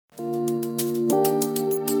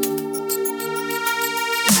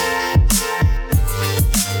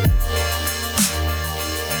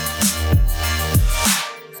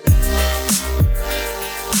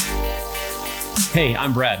Hey,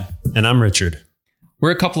 I'm Brad. And I'm Richard.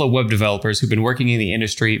 We're a couple of web developers who've been working in the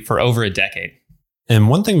industry for over a decade. And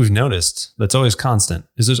one thing we've noticed that's always constant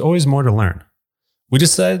is there's always more to learn. We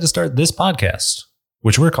decided to start this podcast,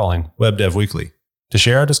 which we're calling Web Dev Weekly, to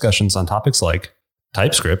share our discussions on topics like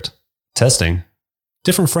TypeScript, testing,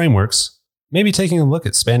 different frameworks, maybe taking a look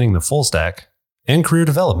at spanning the full stack, and career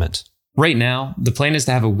development. Right now, the plan is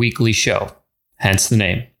to have a weekly show, hence the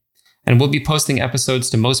name. And we'll be posting episodes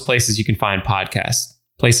to most places you can find podcasts,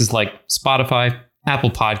 places like Spotify, Apple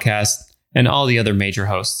Podcasts, and all the other major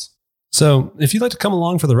hosts. So if you'd like to come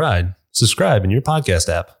along for the ride, subscribe in your podcast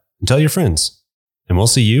app and tell your friends. And we'll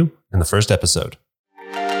see you in the first episode.